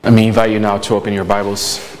Let me invite you now to open your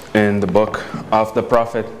Bibles in the book of the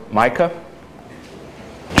prophet Micah,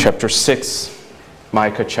 chapter 6.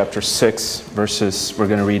 Micah chapter 6, we're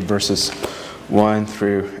going to read verses 1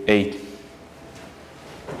 through 8.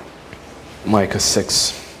 Micah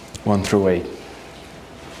 6, 1 through 8.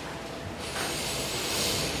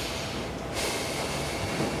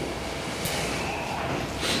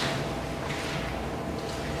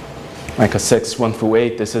 Micah 6, 1 through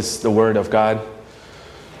 8, this is the word of God.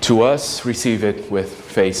 To us, receive it with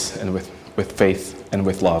faith and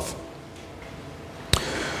with love.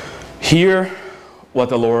 Hear what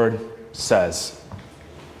the Lord says.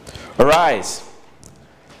 Arise,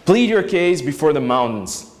 plead your case before the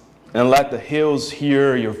mountains, and let the hills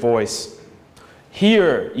hear your voice.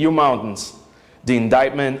 Hear, you mountains, the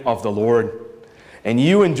indictment of the Lord, and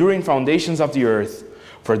you enduring foundations of the earth,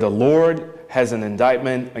 for the Lord has an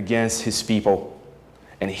indictment against his people,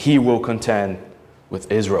 and he will contend with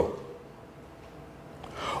Israel.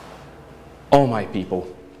 O my people,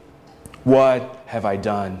 what have I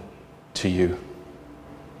done to you?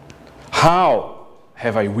 How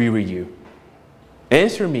have I wearied you?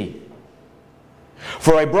 Answer me.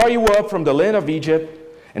 For I brought you up from the land of Egypt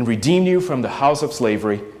and redeemed you from the house of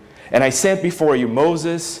slavery, and I sent before you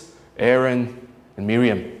Moses, Aaron, and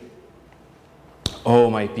Miriam. O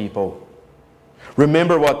my people,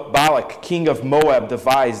 remember what Balak, king of Moab,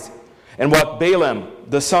 devised, and what Balaam,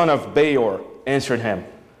 the son of Beor, answered him,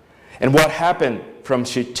 and what happened from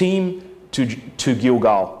Shittim to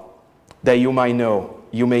Gilgal, that you may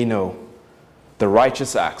know the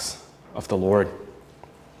righteous acts of the Lord.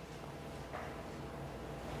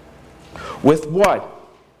 With what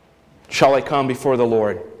shall I come before the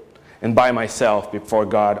Lord, and by myself before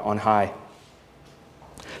God on high?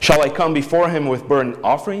 Shall I come before him with burnt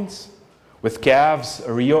offerings, with calves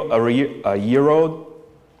a year old?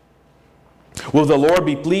 Will the Lord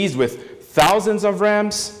be pleased with thousands of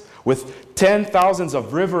rams, with 10,000s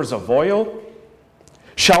of rivers of oil?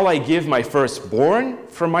 Shall I give my firstborn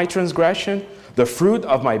for my transgression, the fruit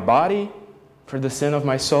of my body for the sin of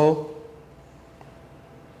my soul?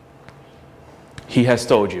 He has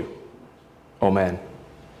told you, O man,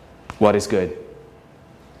 what is good.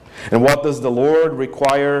 And what does the Lord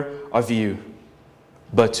require of you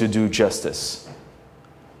but to do justice,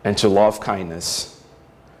 and to love kindness,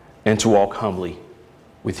 and to walk humbly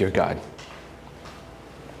with your God.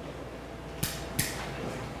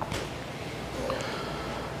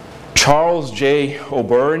 Charles J.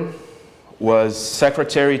 O'Byrne was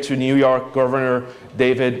secretary to New York Governor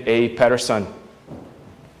David A. Paterson,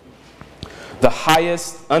 the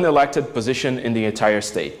highest unelected position in the entire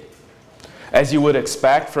state. As you would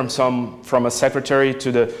expect from a secretary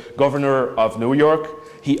to the governor of New York,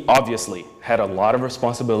 he obviously had a lot of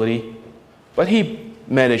responsibility, but he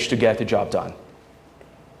managed to get the job done.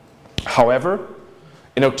 However,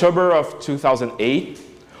 in October of 2008,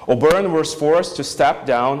 O'Byrne was forced to step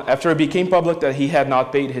down after it became public that he had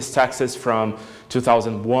not paid his taxes from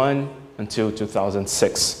 2001 until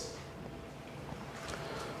 2006.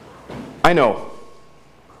 I know,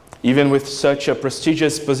 even with such a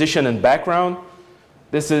prestigious position and background,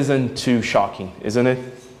 this isn't too shocking, isn't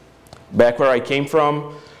it? Back where I came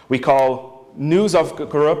from, we call news of a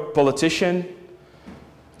corrupt politician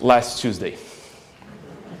last Tuesday.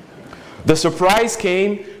 The surprise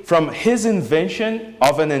came from his invention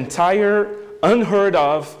of an entire unheard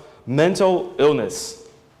of mental illness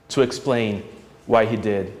to explain why he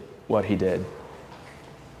did what he did.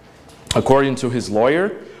 According to his lawyer,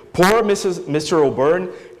 poor Mr. O'Byrne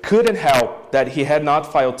couldn't help that he had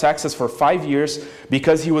not filed taxes for 5 years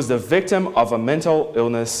because he was the victim of a mental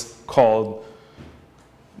illness called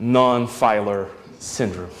non-filer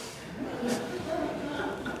syndrome.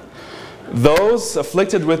 Those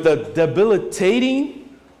afflicted with the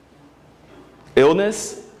debilitating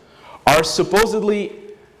illness are supposedly,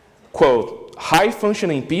 quote,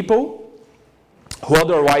 high-functioning people who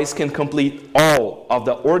otherwise can complete all of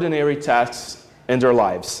the ordinary tasks in their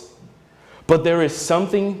lives. But there is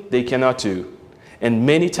something they cannot do, and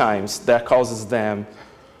many times that causes them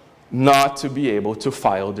not to be able to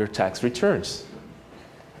file their tax returns.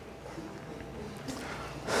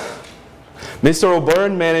 Mr.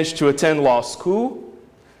 O'Byrne managed to attend law school,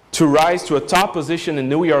 to rise to a top position in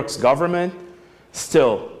New York's government.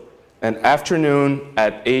 Still, an afternoon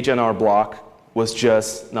at H&R Block was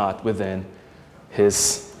just not within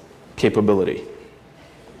his capability.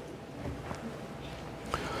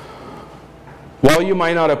 While you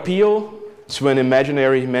might not appeal to an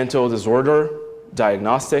imaginary mental disorder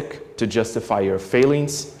diagnostic to justify your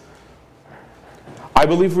failings, I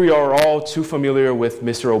believe we are all too familiar with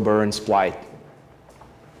Mr. O'Byrne's plight.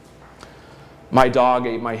 My dog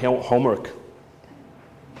ate my homework.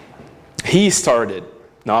 He started,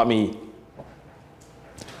 not me.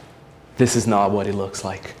 This is not what it looks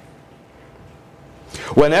like.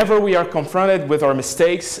 Whenever we are confronted with our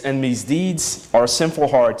mistakes and misdeeds, our sinful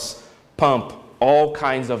hearts pump all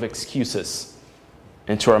kinds of excuses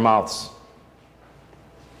into our mouths.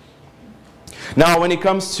 Now, when it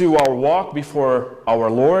comes to our walk before our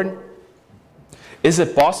Lord, is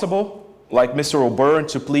it possible, like Mr. O'Byrne,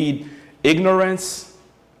 to plead ignorance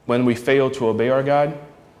when we fail to obey our God?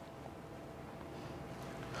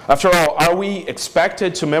 After all, are we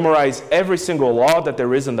expected to memorize every single law that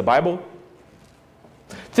there is in the Bible?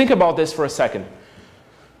 Think about this for a second.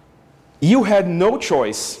 You had no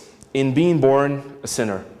choice in being born a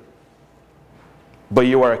sinner, but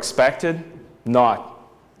you are expected not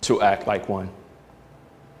to act like one.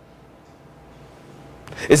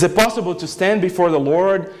 Is it possible to stand before the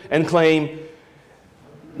Lord and claim,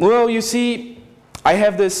 well, you see, I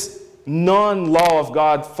have this non-law of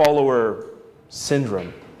God follower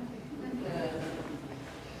syndrome?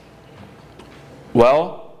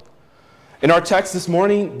 Well, in our text this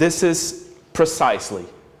morning, this is precisely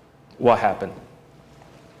what happened.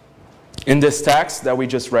 In this text that we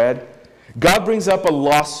just read, God brings up a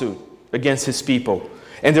lawsuit against his people,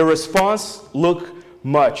 and the response looked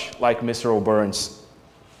much like Mr. O'Byrne's.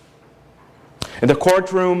 In the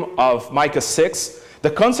courtroom of Micah 6, the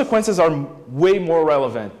consequences are way more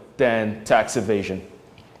relevant than tax evasion.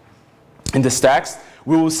 In this text,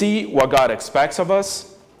 we will see what God expects of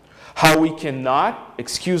us, how we cannot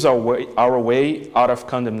excuse our way out of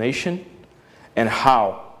condemnation, and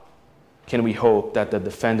how can we hope that the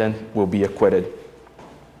defendant will be acquitted.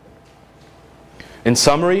 In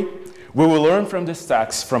summary, we will learn from this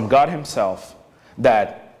text from God himself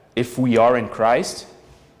that if we are in Christ,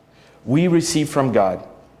 we receive from God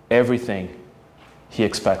everything he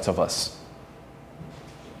expects of us.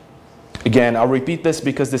 Again, I'll repeat this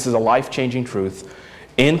because this is a life-changing truth.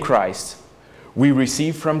 In Christ, we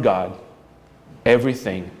receive from God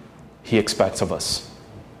everything he expects of us.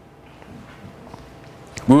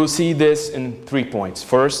 We will see this in 3 points.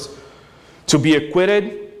 First, to be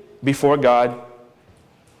acquitted before God,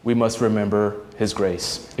 we must remember his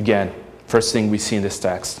grace. Again, first thing we see in this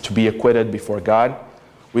text, to be acquitted before God,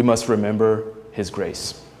 we must remember his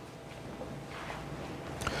grace.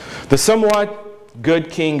 The somewhat good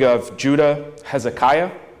king of Judah,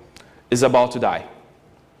 Hezekiah, is about to die.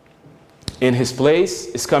 In his place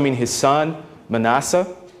is coming his son,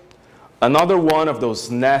 Manasseh, another one of those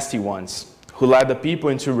nasty ones who led the people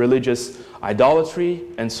into religious idolatry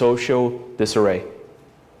and social disarray.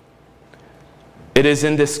 It is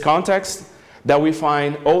in this context that we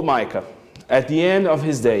find old Micah at the end of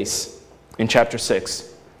his days in chapter 6.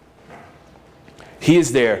 He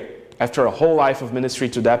is there after a whole life of ministry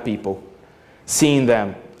to that people, seeing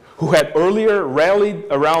them who had earlier rallied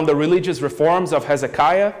around the religious reforms of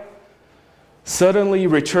Hezekiah suddenly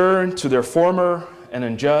return to their former and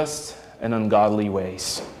unjust and ungodly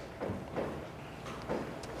ways.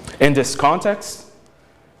 In this context,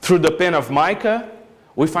 through the pen of Micah,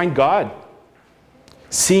 we find God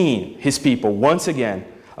seeing his people once again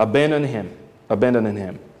abandoning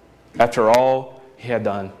him after all he had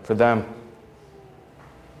done for them.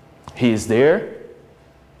 He is there.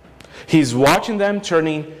 He's watching them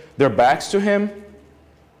turning their backs to him,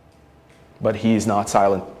 but he is not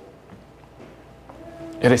silent.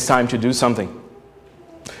 It is time to do something.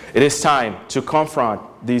 It is time to confront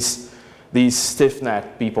these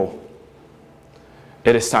stiff-necked people.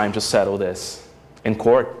 It is time to settle this in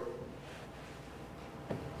court.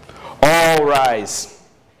 All rise,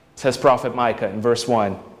 says Prophet Micah in verse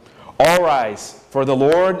 1. All rise, for the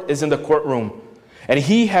Lord is in the courtroom, and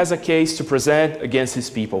he has a case to present against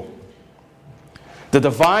his people. The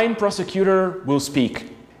divine prosecutor will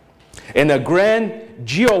speak, and a grand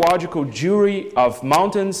geological jury of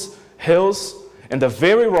mountains, hills, and the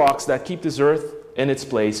very rocks that keep this earth in its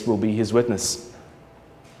place will be his witness.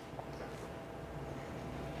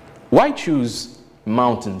 Why choose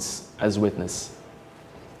mountains as witnesses?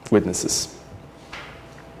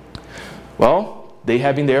 Well, they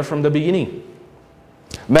have been there from the beginning.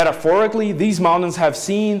 Metaphorically, these mountains have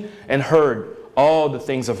seen and heard all the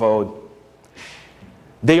things of old.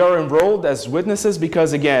 They are enrolled as witnesses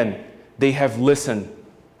because, again, they have listened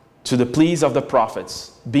to the pleas of the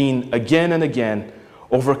prophets, being again and again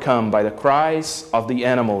overcome by the cries of the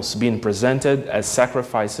animals being presented as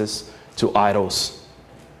sacrifices to idols.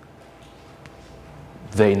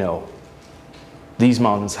 They know. These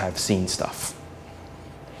mountains have seen stuff.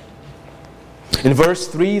 In verse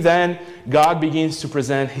 3, then, God begins to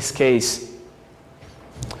present his case.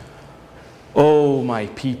 Oh, my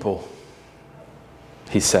people,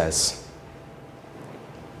 he says,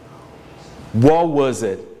 what was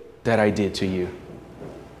it that I did to you?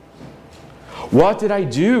 What did I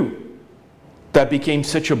do that became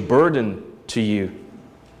such a burden to you?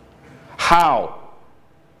 How?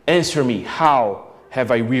 Answer me, how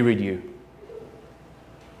have I wearied you?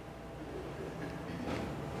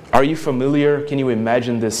 Are you familiar? Can you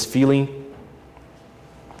imagine this feeling?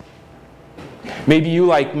 Maybe you,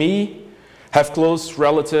 like me, have close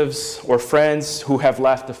relatives or friends who have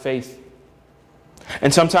left the faith.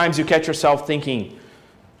 And sometimes you catch yourself thinking,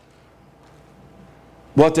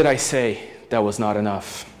 what did I say that was not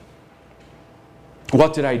enough?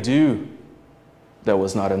 What did I do that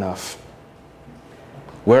was not enough?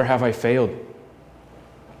 Where have I failed?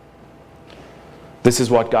 This is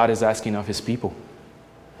what God is asking of His people.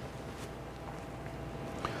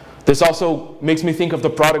 This also makes me think of the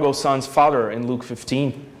prodigal son's father in Luke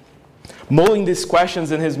 15. Mulling these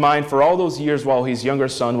questions in his mind for all those years while his younger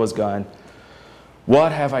son was gone.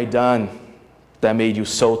 What have I done that made you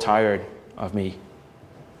so tired of me?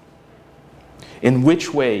 In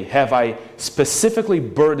which way have I specifically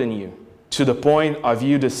burdened you to the point of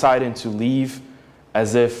you deciding to leave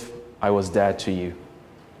as if I was dead to you?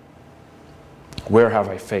 Where have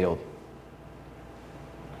I failed?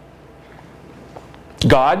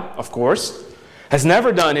 God, of course, has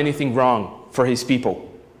never done anything wrong for His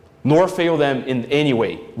people, nor failed them in any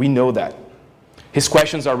way. We know that. His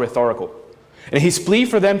questions are rhetorical. And His plea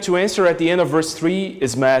for them to answer at the end of verse 3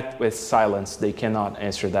 is met with silence. They cannot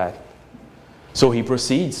answer that. So He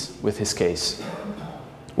proceeds with His case.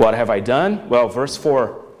 What have I done? Well, verse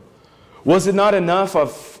 4. Was it not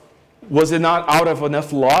out of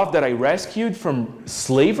enough love that I rescued from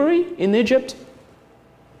slavery in Egypt?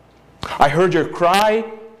 I heard your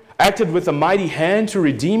cry, acted with a mighty hand to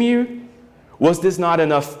redeem you. Was this not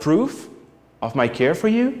enough proof of my care for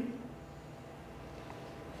you?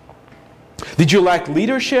 Did you lack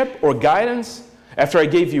leadership or guidance after I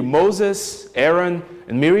gave you Moses, Aaron,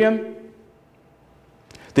 and Miriam?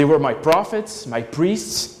 They were my prophets, my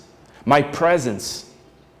priests, my presence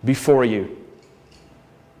before you.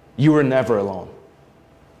 You were never alone.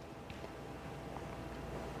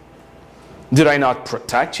 Did I not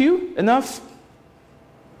protect you enough?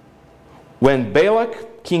 When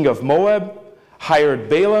Balak, king of Moab, hired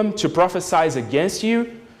Balaam to prophesy against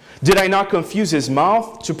you, did I not confuse his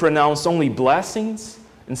mouth to pronounce only blessings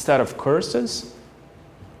instead of curses?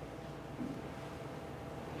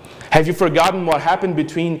 Have you forgotten what happened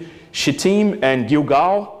between Shittim and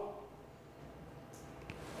Gilgal?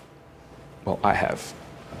 Well, I have.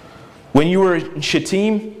 When you were in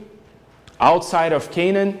Shittim, outside of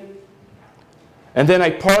Canaan, and then I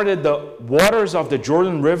parted the waters of the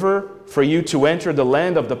Jordan River for you to enter the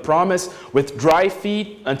land of the promise with dry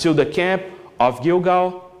feet until the camp of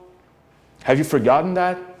Gilgal. Have you forgotten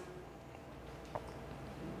that?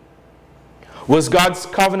 Was God's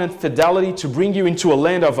covenant fidelity to bring you into a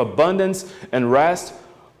land of abundance and rest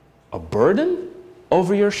a burden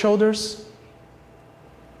over your shoulders?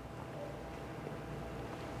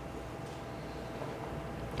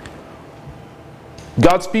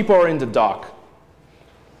 God's people are in the dock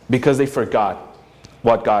because they forgot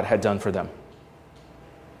what God had done for them.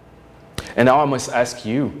 And now I must ask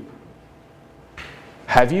you,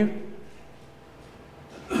 have you?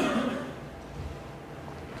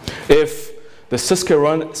 If the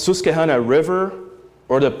Susquehanna River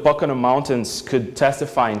or the Pocono Mountains could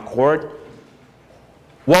testify in court,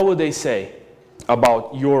 what would they say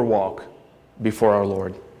about your walk before our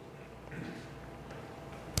Lord?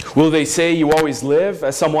 Will they say you always live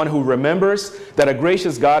as someone who remembers that a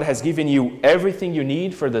gracious God has given you everything you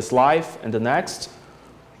need for this life and the next?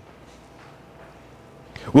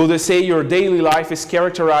 Will they say your daily life is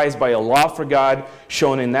characterized by a love for God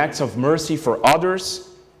shown in acts of mercy for others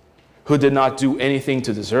who did not do anything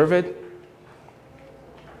to deserve it?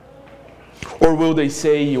 Or will they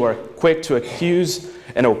say you are quick to accuse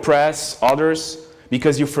and oppress others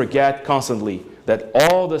because you forget constantly that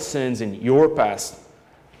all the sins in your past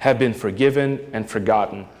have been forgiven and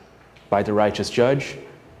forgotten by the righteous judge?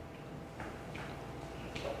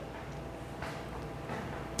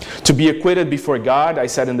 To be acquitted before God, I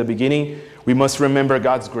said in the beginning, we must remember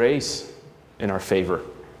God's grace in our favor.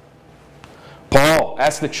 Paul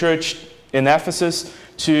asked the church in Ephesus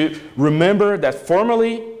to remember that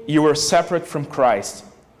formerly you were separate from Christ,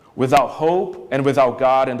 without hope and without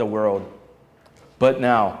God in the world. But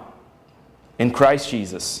now, in Christ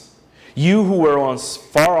Jesus, you who were once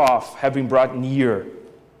far off have been brought near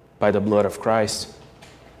by the blood of Christ.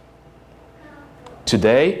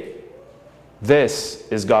 Today, this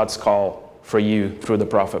is God's call for you through the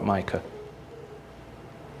prophet Micah.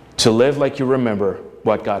 To live like you remember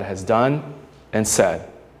what God has done and said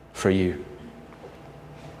for you.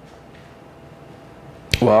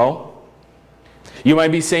 Well, you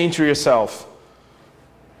might be saying to yourself,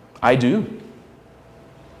 I do.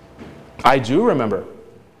 I do remember.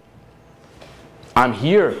 I'm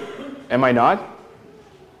here, am I not?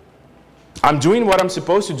 I'm doing what I'm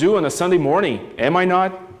supposed to do on a Sunday morning, am I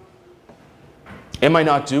not? Am I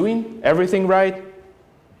not doing everything right?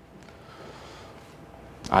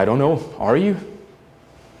 I don't know. Are you?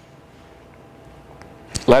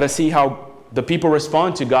 Let us see how the people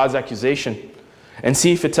respond to God's accusation and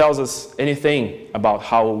see if it tells us anything about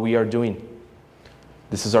how we are doing.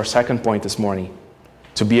 This is our second point this morning.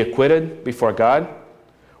 To be acquitted before God,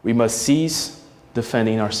 we must cease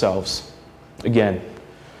defending ourselves. Again,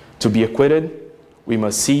 to be acquitted, we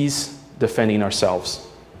must cease defending ourselves.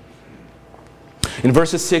 In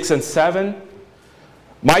verses 6 and 7,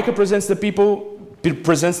 Micah presents the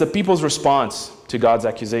people's response to God's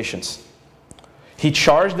accusations.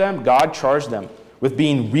 God charged them with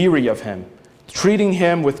being weary of him, treating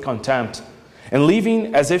him with contempt, and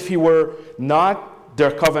living as if he were not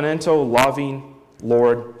their covenantal, loving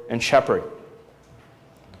Lord and Shepherd.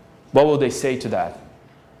 What will they say to that?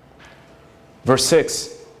 Verse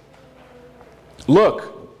 6.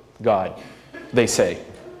 Look, God, they say,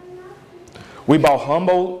 we bow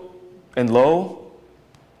humble and low.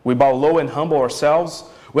 We bow low and humble ourselves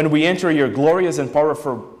when we enter your glorious and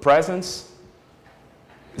powerful presence.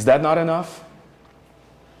 Is that not enough?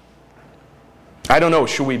 I don't know.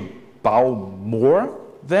 Should we bow more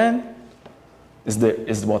then?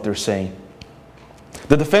 Is what they're saying.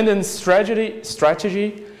 The defendant's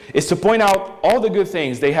strategy is to point out all the good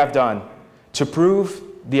things they have done to prove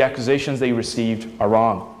the accusations they received are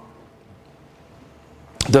wrong.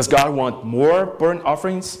 Does God want more burnt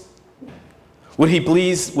offerings? Would he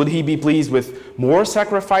be pleased with more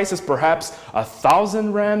sacrifices, perhaps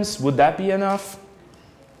 1,000 rams? Would that be enough?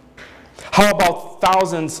 How about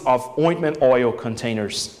thousands of ointment oil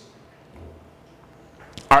containers?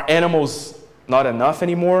 Are animals not enough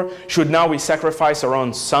anymore? Should now we sacrifice our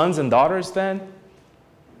own sons and daughters then?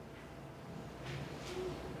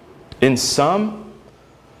 In sum,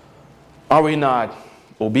 are we not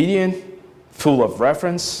obedient, full of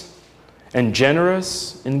reverence, and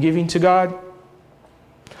generous in giving to God?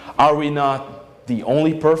 Are we not the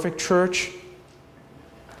only perfect church?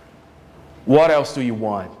 What else do you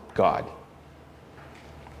want, God?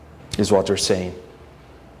 Is what they're saying.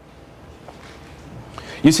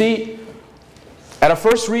 You see, at a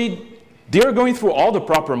first read, they're going through all the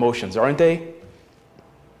proper motions, aren't they?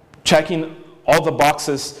 Checking all the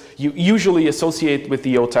boxes you usually associate with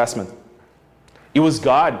the Old Testament. It was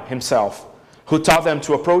God himself who taught them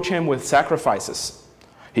to approach him with sacrifices.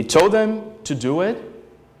 He told them to do it,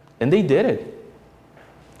 and they did it.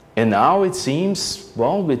 And now it seems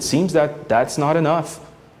that that's not enough.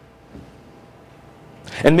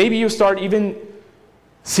 And maybe you start even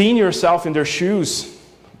seeing yourself in their shoes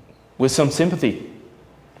with some sympathy.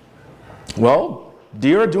 Well,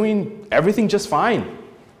 they are doing everything just fine,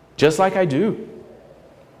 just like I do.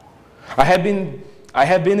 I have been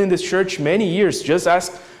in this church many years. Just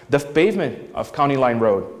ask the pavement of County Line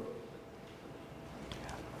Road.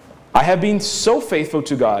 I have been so faithful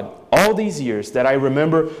to God all these years that I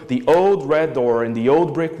remember the old red door and the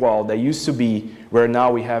old brick wall that used to be where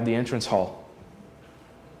now we have the entrance hall.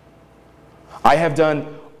 I have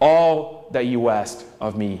done all that you asked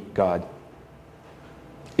of me, God.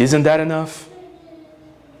 Isn't that enough?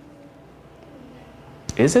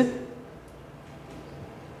 Is it?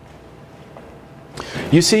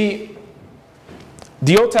 You see,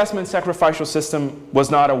 the Old Testament sacrificial system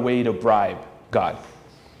was not a way to bribe God.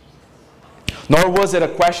 Nor was it a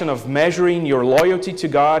question of measuring your loyalty to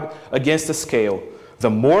God against a scale. The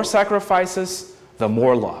more sacrifices, the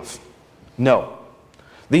more love. No.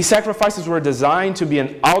 These sacrifices were designed to be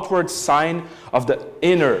an outward sign of the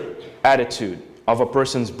inner attitude of a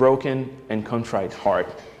person's broken and contrite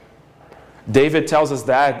heart. David tells us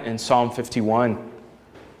that in Psalm 51.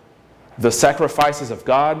 The sacrifices of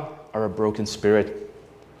God are a broken spirit,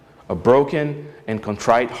 a broken and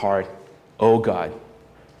contrite heart. O God,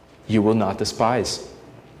 you will not despise.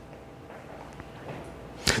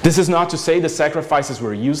 This is not to say the sacrifices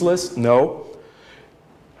were useless. No.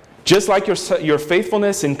 Just like your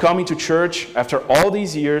faithfulness in coming to church after all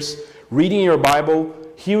these years, reading your Bible,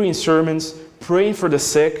 hearing sermons, praying for the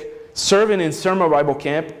sick, serving in Summer Bible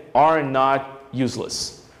Camp are not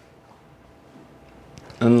useless.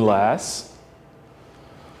 Unless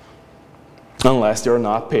they are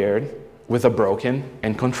not paired with a broken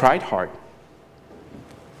and contrite heart.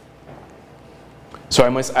 So I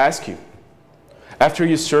must ask you, After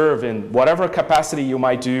you serve in whatever capacity you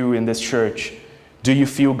might do in this church, do you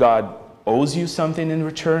feel God owes you something in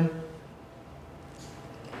return?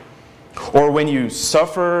 Or when you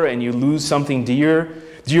suffer and you lose something dear,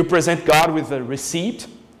 do you present God with a receipt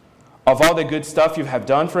of all the good stuff you have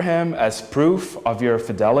done for Him as proof of your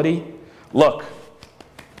fidelity? Look,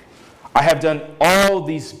 I have done all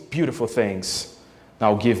these beautiful things.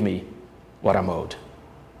 Now give me what I'm owed.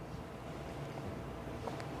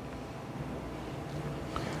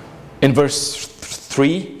 In verse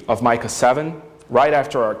 3 of Micah 7, right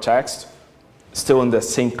after our text, still in the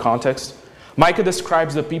same context, Micah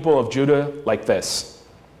describes the people of Judah like this.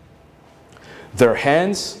 Their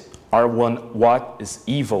hands are on what is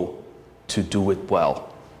evil to do it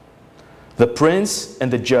well. The prince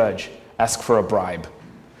and the judge ask for a bribe,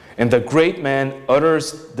 and the great man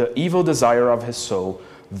utters the evil desire of his soul.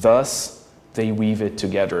 Thus they weave it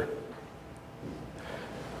together.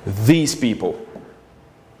 These people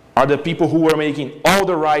are the people who were making all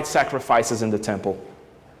the right sacrifices in the temple.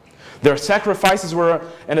 Their sacrifices were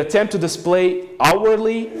an attempt to display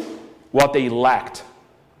outwardly what they lacked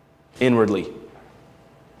inwardly.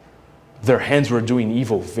 Their hands were doing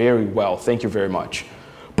evil very well, thank you very much.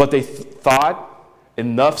 But they thought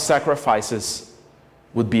enough sacrifices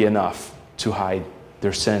would be enough to hide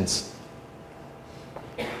their sins.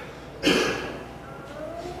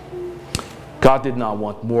 God did not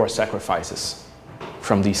want more sacrifices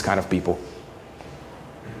from these kind of people.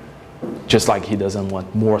 Just like He doesn't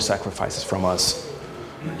want more sacrifices from us.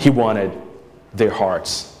 He wanted their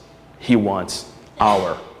hearts. He wants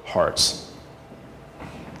our hearts.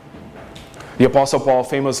 The Apostle Paul,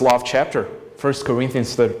 famous love chapter, 1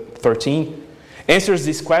 Corinthians 13, answers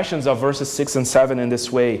these questions of verses 6 and 7 in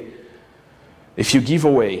this way. If you give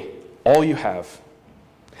away all you have,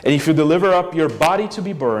 and if you deliver up your body to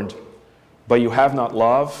be burned, but you have not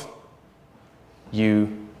love,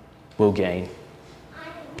 you will gain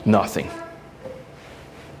nothing.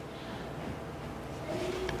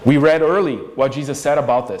 We read early what Jesus said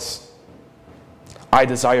about this. I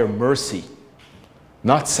desire mercy,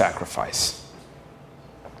 not sacrifice.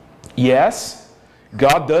 Yes,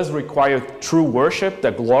 God does require true worship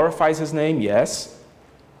that glorifies His name, yes.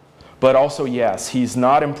 But also, yes, He's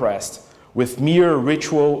not impressed with mere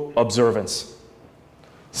ritual observance.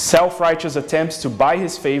 Self-righteous attempts to buy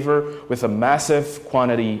His favor with a massive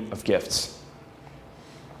quantity of gifts.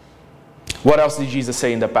 What else did Jesus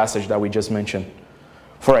say in the passage that we just mentioned?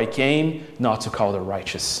 For I came not to call the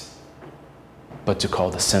righteous, but to call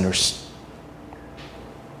the sinners.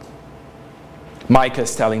 Micah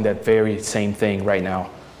is telling that very same thing right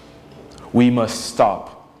now. We must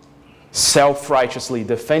stop self-righteously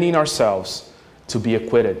defending ourselves to be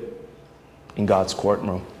acquitted in God's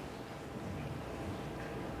courtroom.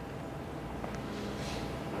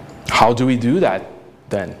 How do we do that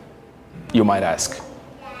then, you might ask?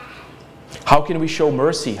 How can we show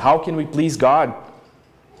mercy? How can we please God?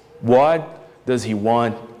 What does He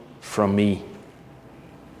want from me?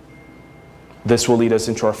 This will lead us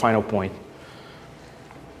into our final point.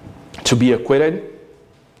 To be acquitted,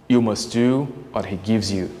 you must do what He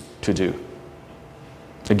gives you to do.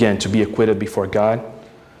 Again, to be acquitted before God,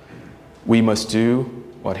 we must do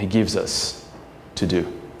what He gives us to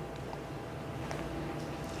do.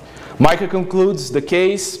 Micah concludes the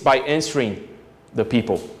case by answering the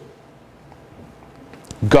people.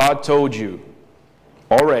 God told you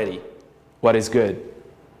already what is good,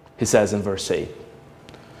 he says in verse 8.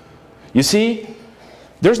 You see,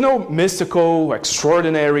 there's no mystical,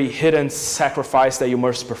 extraordinary, hidden sacrifice that you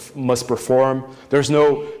must perform. There's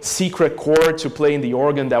no secret chord to play in the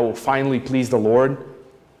organ that will finally please the Lord.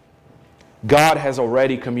 God has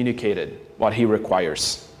already communicated what He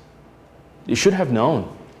requires. You should have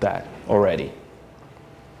known that already.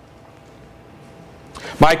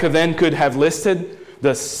 Micah then could have listed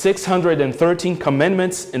the 613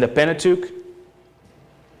 commandments in the Pentateuch,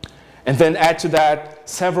 and then add to that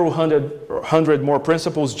several hundred more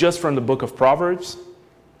principles just from the book of Proverbs.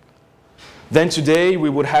 Then today we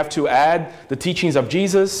would have to add the teachings of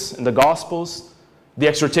Jesus in the Gospels, the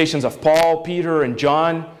exhortations of Paul, Peter, and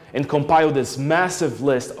John, and compile this massive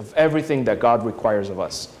list of everything that God requires of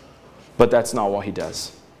us. But that's not what He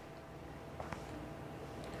does.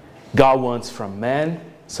 God wants from man,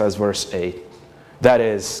 says verse 8, that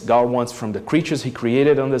is, God wants from the creatures He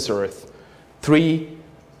created on this earth, three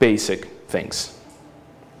basic things.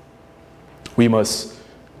 We must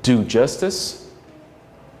do justice,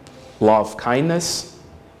 love kindness,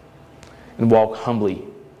 and walk humbly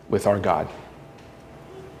with our God.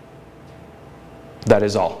 That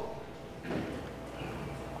is all.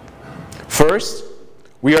 First,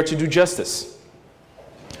 we are to do justice.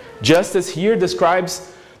 Justice here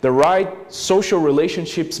describes the right social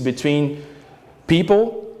relationships between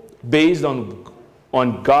people based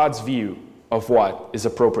on God's view of what is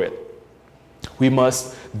appropriate. We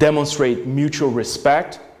must demonstrate mutual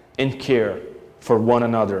respect and care for one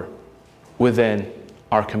another within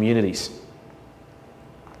our communities.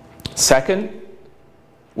 Second,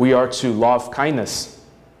 we are to love kindness.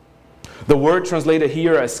 The word translated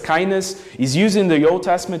here as kindness is used in the Old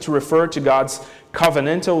Testament to refer to God's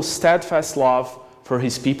covenantal, steadfast love for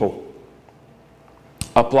His people.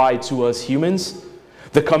 Applied to us humans,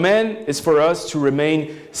 the command is for us to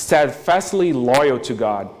remain steadfastly loyal to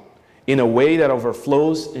God in a way that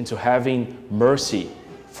overflows into having mercy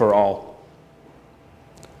for all.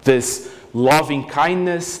 This loving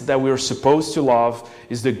kindness that we're supposed to love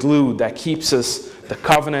is the glue that keeps us, the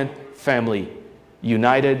covenant family,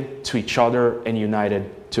 united to each other and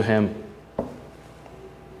united to Him.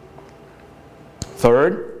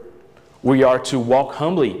 Third, we are to walk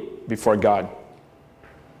humbly before God.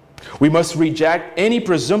 We must reject any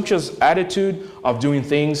presumptuous attitude of doing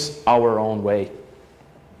things our own way.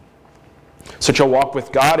 Such a walk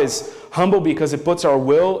with God is humble because it puts our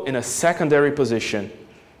will in a secondary position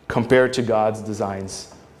compared to God's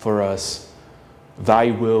designs for us.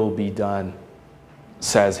 Thy will be done,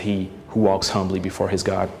 says he who walks humbly before his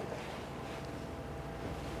God.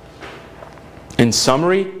 In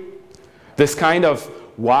summary, this kind of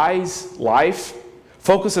wise life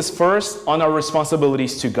focuses first on our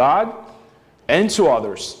responsibilities to God and to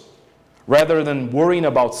others, rather than worrying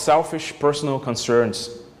about selfish personal concerns.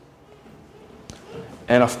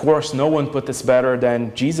 And of course, no one put this better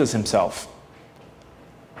than Jesus Himself.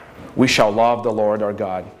 We shall love the Lord our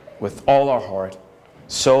God with all our heart,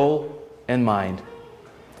 soul, and mind,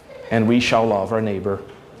 and we shall love our neighbor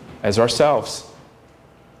as ourselves,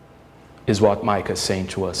 is what Micah is saying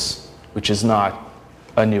to us, which is not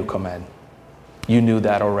a new command. You knew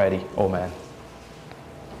that already, oh man.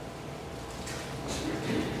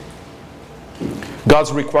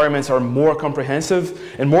 God's requirements are more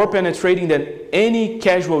comprehensive and more penetrating than any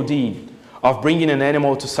casual deed of bringing an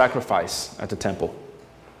animal to sacrifice at the temple.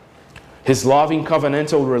 His loving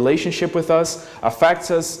covenantal relationship with us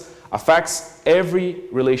affects every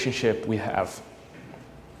relationship we have.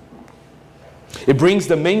 It brings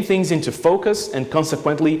the main things into focus and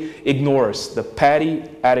consequently ignores the petty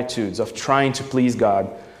attitudes of trying to please God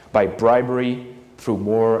by bribery through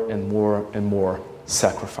more and more and more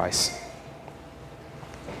sacrifice.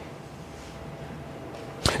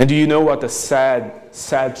 And do you know what the sad,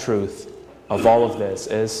 sad truth of all of this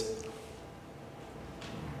is?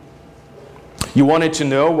 You wanted to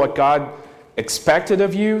know what God expected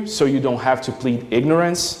of you so you don't have to plead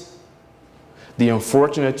ignorance? The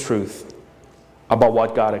unfortunate truth about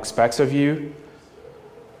what God expects of you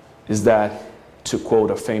is that, to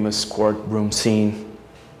quote a famous courtroom scene,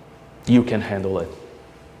 you can handle it.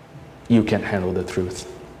 You can handle the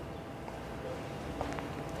truth.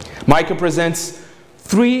 Micah presents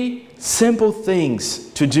 3 simple things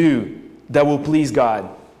to do that will please God.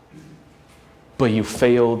 But you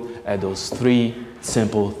failed at those 3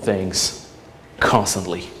 simple things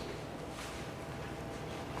constantly.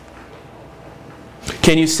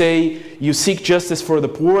 Can you say you seek justice for the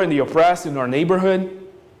poor and the oppressed in our neighborhood?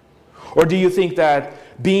 Or do you think that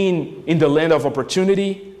being in the land of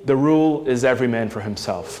opportunity, the rule is every man for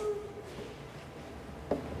himself?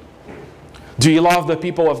 Do you love the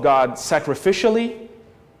people of God sacrificially,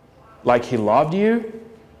 like He loved you,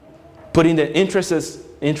 putting the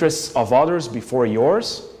interests of others before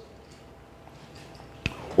yours?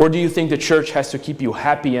 Or do you think the church has to keep you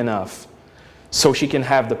happy enough so she can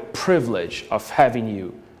have the privilege of having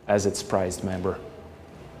you as its prized member?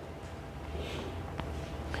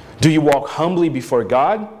 Do you walk humbly before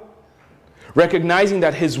God, recognizing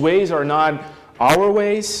that His ways are not our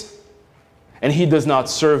ways, and He does not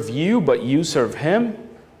serve you, but you serve Him?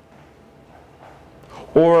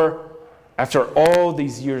 Or, after all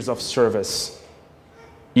these years of service,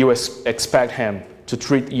 you expect Him to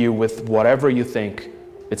treat you with whatever you think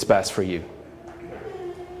it's best for you?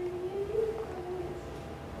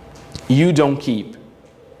 You don't keep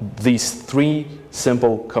these 3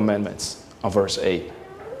 simple commandments of verse 8.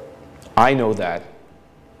 I know that.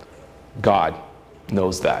 God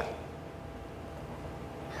knows that.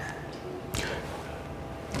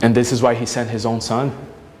 And this is why He sent His own Son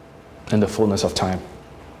in the fullness of time.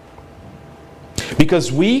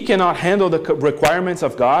 Because we cannot handle the requirements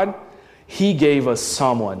of God, He gave us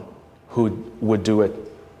someone who would do it.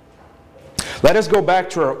 Let us go back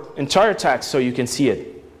to our entire text so you can see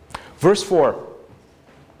it. Verse 4.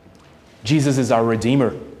 Jesus is our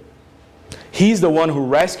Redeemer. He He's the one who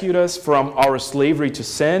rescued us from our slavery to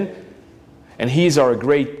sin, and He's our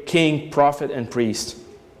great King, prophet, and priest,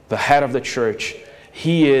 the head of the church.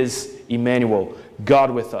 He is Emmanuel,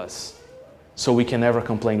 God with us, so we can never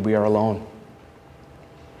complain we are alone.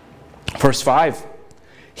 Verse 5,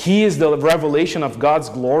 He is the revelation of God's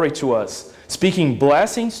glory to us, speaking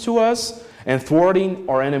blessings to us and thwarting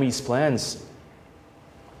our enemies' plans.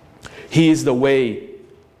 He is the way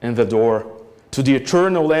and the door to the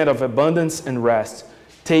eternal land of abundance and rest,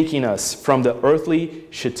 taking us from the earthly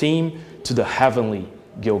Shittim to the heavenly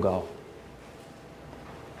Gilgal.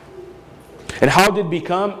 And how did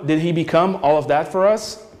He become all of that for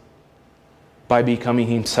us? By becoming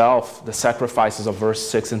Himself the sacrifices of verse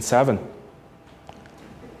 6 and 7.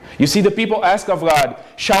 You see, the people ask of God,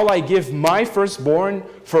 shall I give my firstborn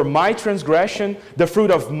for my transgression, the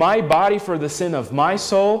fruit of my body for the sin of my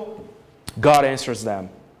soul? God answers them,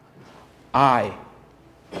 I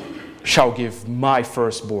shall give my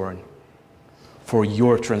firstborn for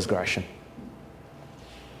your transgression.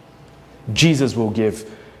 Jesus will give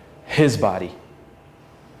His body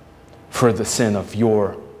for the sin of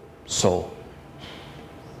your soul.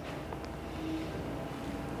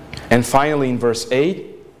 And finally, in verse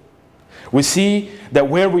 8, we see that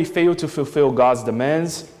where we fail to fulfill God's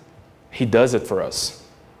demands, He does it for us.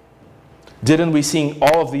 Didn't we sing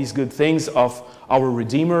all of these good things of our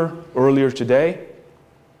Redeemer earlier today?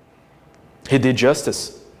 He did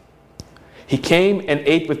justice. He came and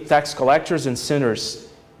ate with tax collectors and sinners.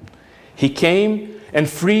 He came and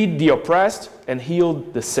freed the oppressed and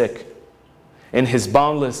healed the sick. In His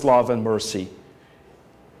boundless love and mercy,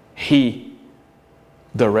 He,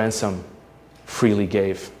 the ransom, freely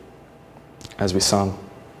gave, as we sung.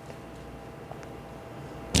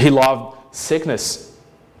 He loved sickness.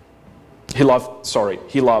 He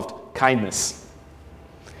loved kindness.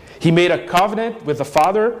 He made a covenant with the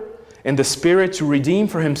Father and the Spirit to redeem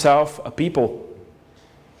for Himself a people.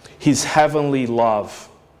 His heavenly love,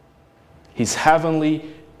 His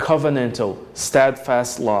heavenly, covenantal,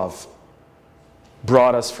 steadfast love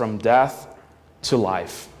brought us from death to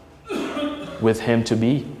life, with Him to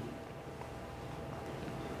be.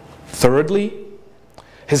 Thirdly,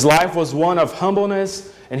 His life was one of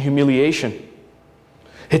humbleness and humiliation.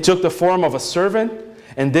 He took the form of a servant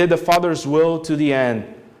and did the Father's will to the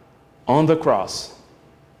end. On the cross,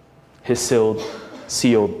 He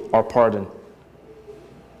sealed our pardon.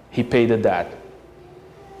 He paid the debt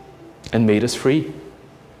and made us free.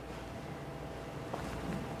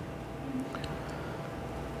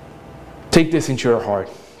 Take this into your heart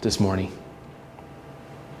this morning.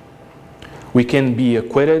 We can be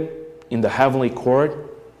acquitted in the heavenly court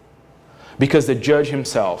because the judge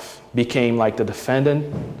Himself became like the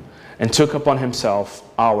defendant and took upon Himself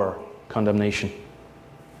our condemnation.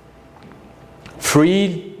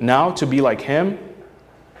 Freed now to be like Him,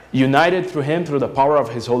 united through Him through the power of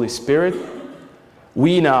His Holy Spirit,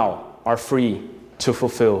 we now are free to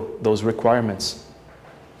fulfill those requirements.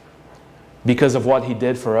 Because of what He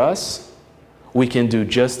did for us, we can do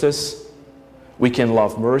justice, we can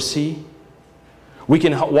love mercy, we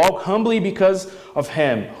can walk humbly because of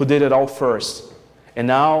Him who did it all first, and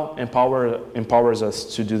now empowers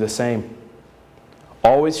us to do the same.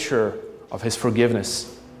 Always sure of His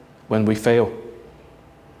forgiveness when we fail.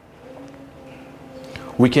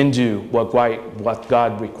 We can do what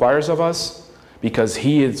God requires of us because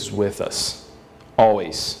He is with us,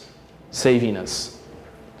 always, saving us,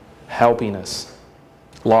 helping us,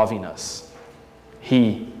 loving us.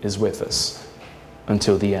 He is with us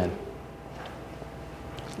until the end.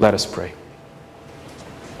 Let us pray.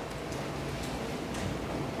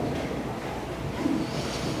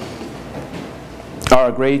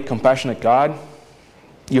 Our great, compassionate God,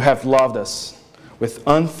 You have loved us with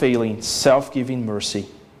unfailing, self-giving mercy,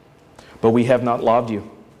 but we have not loved You.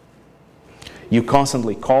 You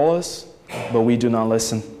constantly call us, but we do not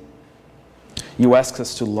listen. You ask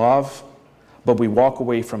us to love, but we walk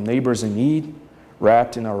away from neighbors in need,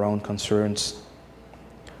 wrapped in our own concerns.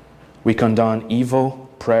 We condone evil,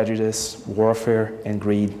 prejudice, warfare, and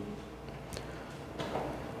greed.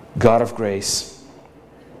 God of grace,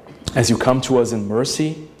 as You come to us in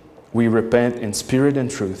mercy, we repent in spirit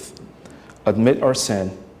and truth, admit our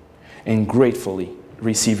sin, and gratefully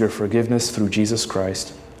receive Your forgiveness through Jesus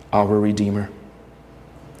Christ, our Redeemer.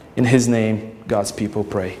 In His name, God's people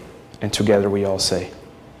pray, and together we all say,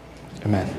 Amen.